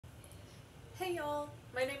Hey y'all,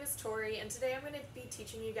 my name is Tori and today I'm going to be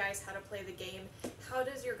teaching you guys how to play the game How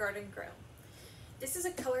Does Your Garden Grow? This is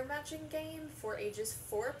a color matching game for ages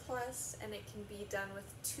 4 plus and it can be done with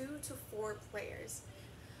 2 to 4 players.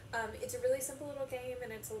 It's a really simple little game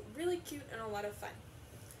and it's really cute and a lot of fun.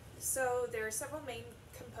 So there are several main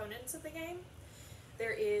components of the game.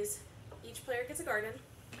 There is, each player gets a garden.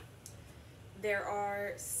 There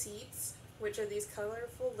are seeds, which are these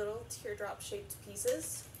colorful little teardrop shaped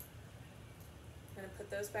pieces. I'm going to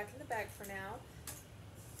put those back in the bag for now.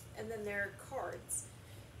 And then there are cards.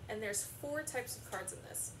 And there's 4 types of cards in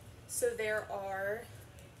this. So there are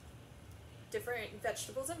different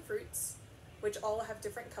vegetables and fruits, which all have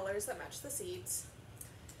different colors that match the seeds.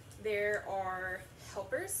 There are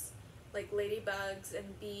helpers, like ladybugs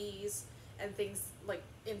and bees and things like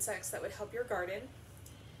insects that would help your garden.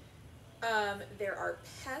 There are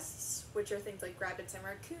pests, which are things like rabbits and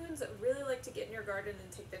raccoons that really like to get in your garden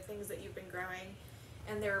and take the things that you've been growing.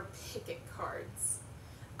 And there are picket cards.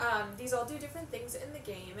 These all do different things in the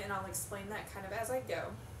game, and I'll explain that kind of as I go.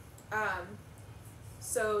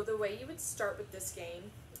 So the way you would start with this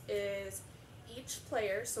game is each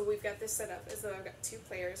player, so we've got this set up as though I've got 2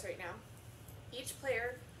 players right now. Each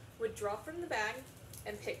player would draw from the bag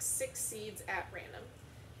and pick 6 seeds at random.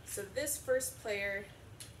 So this first player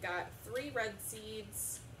got 3 red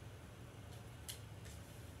seeds,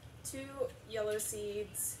 2 yellow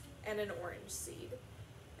seeds, and an orange seed.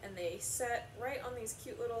 And they set right on these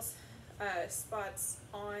cute little spots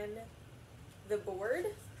on the board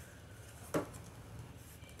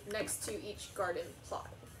next to each garden plot.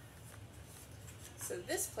 So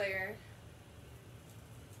this player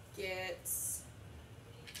gets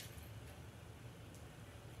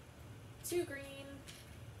 2 green,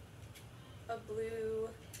 a blue,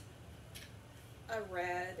 a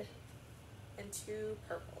red, and 2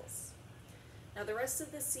 purples. Now the rest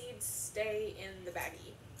of the seeds stay in the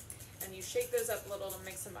baggie, and you shake those up a little to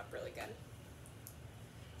mix them up really good.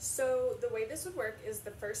 So the way this would work is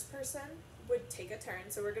the first person would take a turn,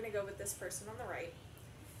 so we're going to go with this person on the right,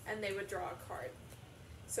 and they would draw a card.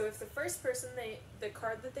 So if the first person, the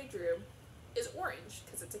card that they drew is orange,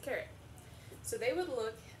 because it's a carrot, so they would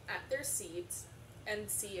look at their seeds and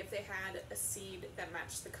see if they had a seed that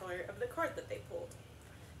matched the color of the card that they pulled.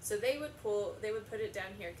 So they would put it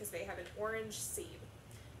down here because they have an orange seed.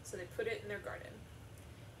 So they put it in their garden.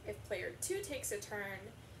 If player 2 takes a turn,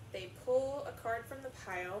 they pull a card from the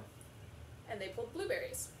pile and they pull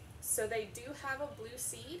blueberries. So they do have a blue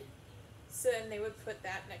seed, so then they would put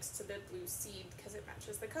that next to the blue seed because it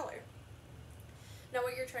matches the color. Now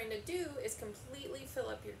what you're trying to do is completely fill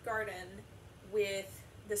up your garden with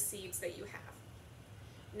the seeds that you have.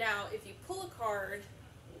 Now if you pull a card,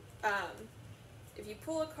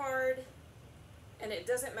 and it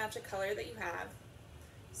doesn't match a color that you have,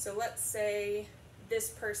 so let's say this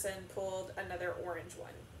person pulled another orange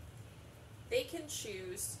one, they can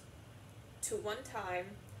choose to one time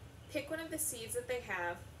pick one of the seeds that they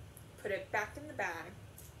have, put it back in the bag,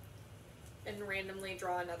 and randomly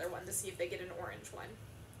draw another one to see if they get an orange one.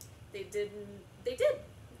 They did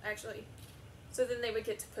actually. So then they would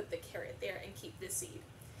get to put the carrot there and keep the seed.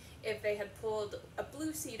 If they had pulled a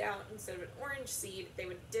blue seed out instead of an orange seed, they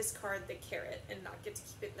would discard the carrot and not get to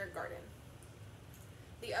keep it in their garden.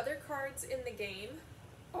 The other cards in the game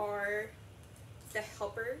are the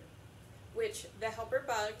helper, which the helper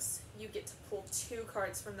bugs, you get to pull 2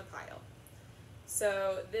 cards from the pile.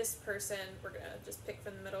 So this person, we're going to just pick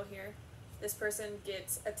from the middle here. This person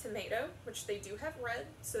gets a tomato, which they do have red,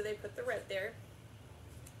 so they put the red there.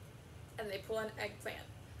 And they pull an eggplant,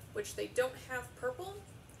 which they don't have purple.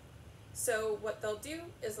 So what they'll do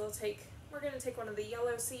is we're going to take one of the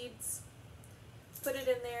yellow seeds, put it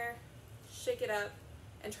in there, shake it up,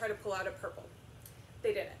 and try to pull out a purple.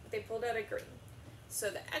 They didn't. They pulled out a green. So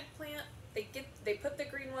the eggplant, they put the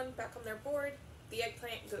green one back on their board, the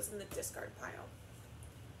eggplant goes in the discard pile.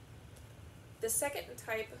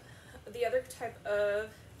 The other type of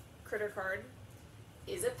critter card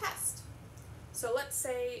is a pest. So let's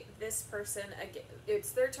say this person,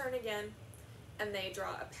 it's their turn again, and they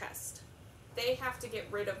draw a pest. They have to get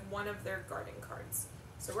rid of one of their garden cards.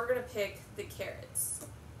 So we're going to pick the carrots.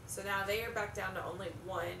 So now they are back down to only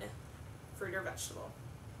 1 fruit or vegetable.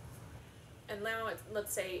 And now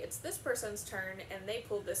let's say it's this person's turn, and they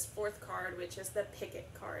pulled this 4th card, which is the picket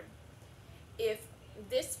card. If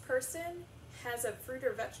this person has a fruit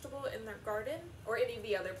or vegetable in their garden, or any of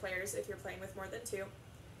the other players if you're playing with more than 2,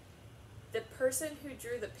 the person who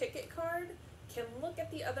drew the picket card can look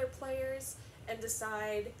at the other players and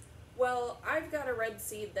decide, well, I've got a red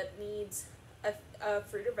seed that needs a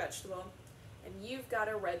fruit or vegetable, and you've got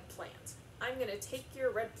a red plant. I'm going to take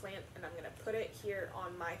your red plant and I'm going to put it here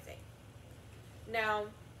on my thing. Now,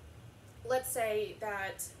 let's say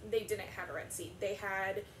that they didn't have a red seed. They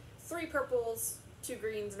had 3 purples, 2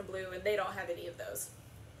 greens, and a blue, and they don't have any of those.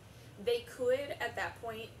 They could, at that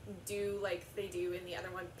point, do like they do in the other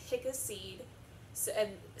one, pick a seed. So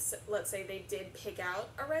let's say they did pick out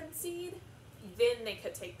a red seed, then they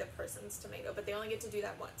could take the person's tomato, but they only get to do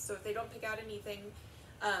that once. So if they don't pick out anything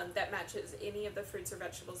that matches any of the fruits or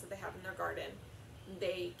vegetables that they have in their garden,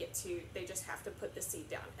 they just have to put the seed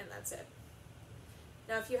down, and that's it.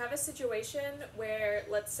 Now, if you have a situation where,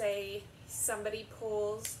 let's say, somebody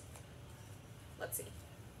pulls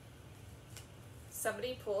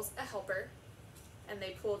a helper, and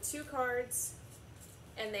they pull 2 cards,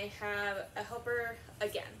 and they have a helper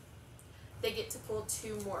again. They get to pull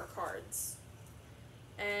 2 more cards.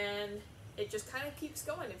 And it just kind of keeps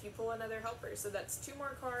going if you pull another helper. So that's 2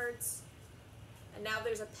 more cards, and now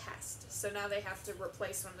there's a pest. So now they have to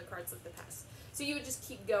replace one of the cards with the pest. So you would just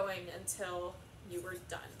keep going until you were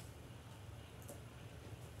done.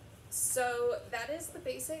 So that is the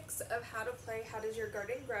basics of how to play How Does Your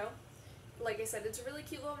Garden Grow. Like I said, it's a really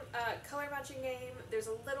cute little color matching game. There's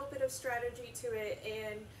a little bit of strategy to it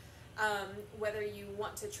in whether you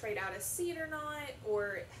want to trade out a seed or not,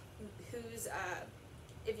 or who's,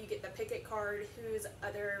 if you get the pick it card, whose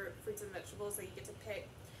other fruits and vegetables that you get to pick.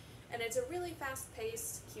 And it's a really fast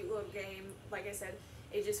paced, cute little game. Like I said,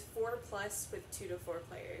 ages 4+ with 2 to 4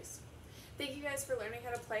 players. Thank you guys for learning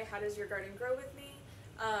how to play How Does Your Garden Grow with me.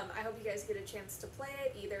 I hope you guys get a chance to play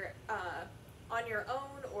it either on your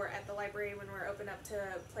own or at the library when we're open up to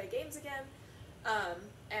play games again.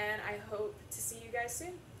 And I hope to see you guys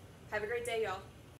soon. Have a great day, y'all.